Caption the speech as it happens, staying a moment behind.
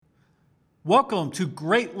Welcome to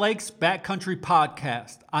Great Lakes Backcountry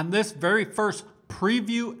Podcast. On this very first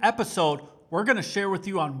preview episode, we're going to share with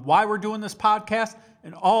you on why we're doing this podcast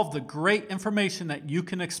and all of the great information that you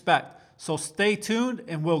can expect. So stay tuned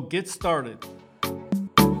and we'll get started.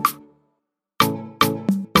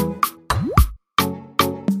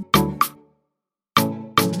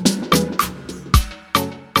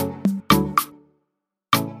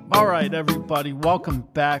 All right, everybody, welcome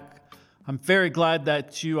back. I'm very glad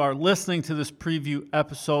that you are listening to this preview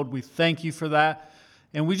episode. We thank you for that.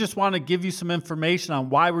 And we just want to give you some information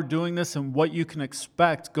on why we're doing this and what you can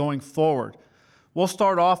expect going forward. We'll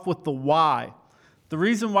start off with the why. The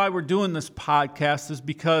reason why we're doing this podcast is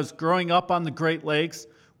because growing up on the Great Lakes,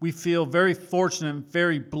 we feel very fortunate and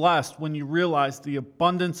very blessed when you realize the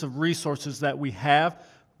abundance of resources that we have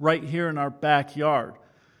right here in our backyard.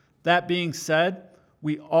 That being said,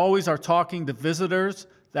 we always are talking to visitors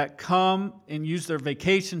that come and use their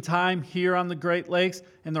vacation time here on the Great Lakes,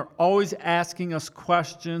 and they're always asking us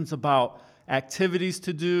questions about activities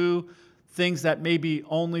to do, things that maybe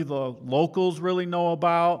only the locals really know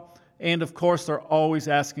about, and of course, they're always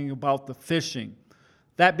asking about the fishing.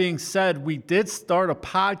 That being said, we did start a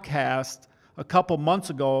podcast a couple months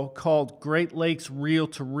ago called Great Lakes Reel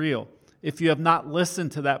to Reel. If you have not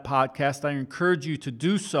listened to that podcast, I encourage you to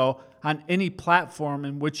do so on any platform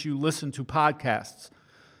in which you listen to podcasts.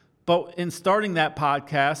 But in starting that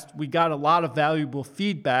podcast, we got a lot of valuable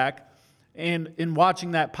feedback, and in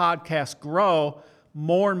watching that podcast grow,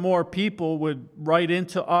 more and more people would write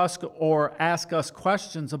into us or ask us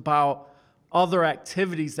questions about other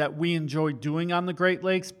activities that we enjoy doing on the Great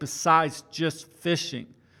Lakes besides just fishing.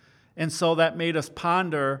 And so that made us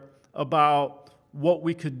ponder about what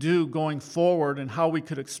we could do going forward and how we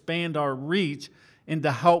could expand our reach and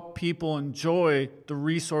to help people enjoy the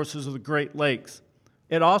resources of the Great Lakes.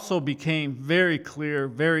 It also became very clear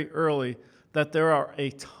very early that there are a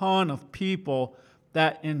ton of people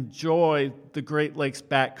that enjoy the Great Lakes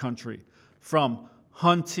backcountry, from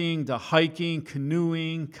hunting to hiking,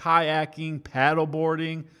 canoeing, kayaking,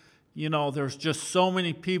 paddleboarding. You know, there's just so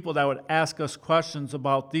many people that would ask us questions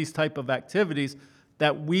about these type of activities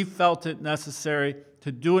that we felt it necessary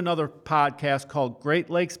to do another podcast called Great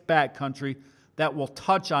Lakes Backcountry that will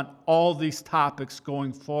touch on all these topics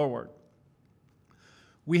going forward.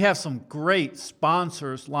 We have some great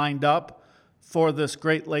sponsors lined up for this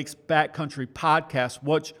Great Lakes Backcountry podcast,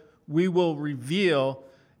 which we will reveal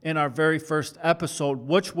in our very first episode,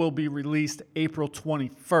 which will be released April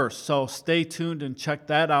 21st. So stay tuned and check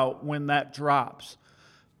that out when that drops.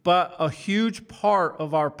 But a huge part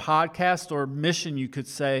of our podcast, or mission you could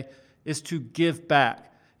say, is to give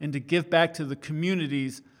back and to give back to the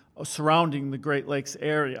communities surrounding the Great Lakes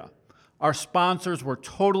area. Our sponsors were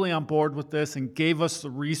totally on board with this and gave us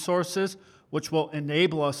the resources which will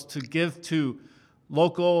enable us to give to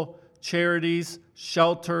local charities,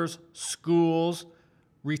 shelters, schools,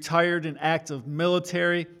 retired and active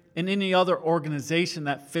military, and any other organization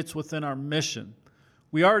that fits within our mission.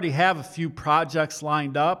 We already have a few projects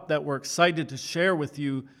lined up that we're excited to share with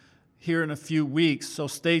you here in a few weeks, so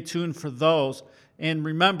stay tuned for those. And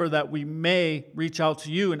remember that we may reach out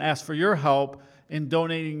to you and ask for your help in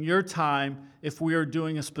donating your time if we are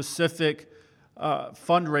doing a specific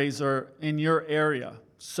fundraiser in your area.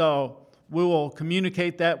 So we will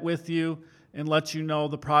communicate that with you and let you know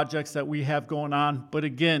the projects that we have going on. But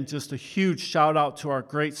again, just a huge shout out to our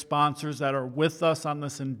great sponsors that are with us on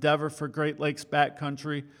this endeavor for Great Lakes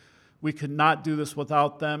Backcountry. We could not do this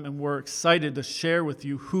without them, and we're excited to share with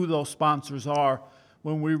you who those sponsors are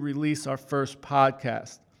when we release our first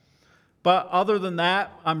podcast. But other than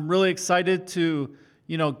that, I'm really excited to,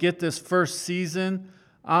 get this first season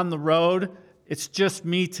on the road. It's just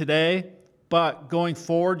me today, but going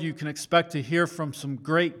forward, you can expect to hear from some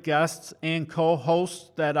great guests and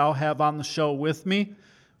co-hosts that I'll have on the show with me.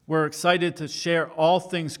 We're excited to share all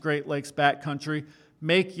things Great Lakes Backcountry,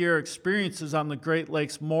 make your experiences on the Great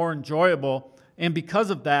Lakes more enjoyable, and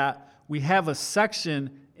because of that, we have a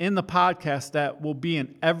section in the podcast that will be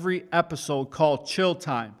in every episode called Chill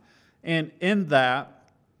Time. And in that,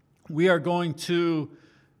 we are going to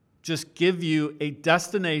just give you a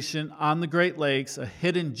destination on the Great Lakes, a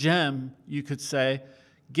hidden gem, you could say,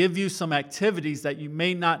 give you some activities that you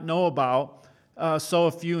may not know about. So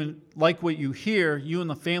if you like what you hear, you and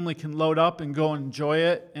the family can load up and go enjoy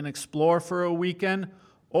it and explore for a weekend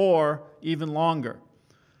or even longer.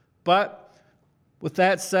 But with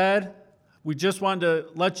that said, we just wanted to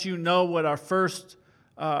let you know what our first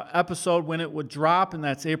episode, when it would drop, and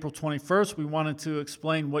that's April 21st. We wanted to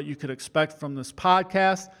explain what you could expect from this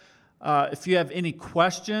podcast. If you have any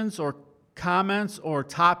questions or comments or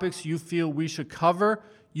topics you feel we should cover,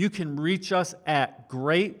 you can reach us at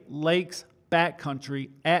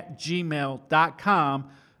greatlakesbackcountry@gmail.com.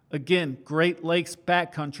 Again,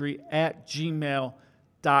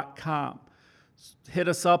 greatlakesbackcountry@gmail.com. Hit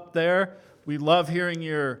us up there. We love hearing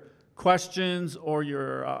your questions or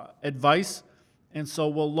your advice, and so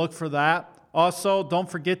we'll look for that. Also, don't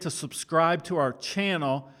forget to subscribe to our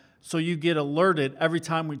channel so you get alerted every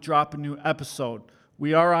time we drop a new episode.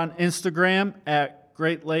 We are on Instagram at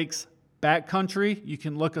Great Lakes Backcountry. You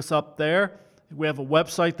can look us up there. We have a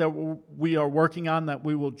website that we are working on that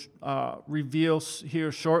we will reveal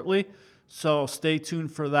here shortly, so stay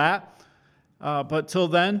tuned for that. But till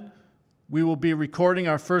then, we will be recording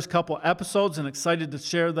our first couple episodes and excited to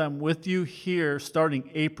share them with you here starting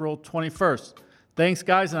April 21st. Thanks,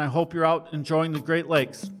 guys, and I hope you're out enjoying the Great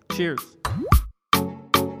Lakes. Cheers.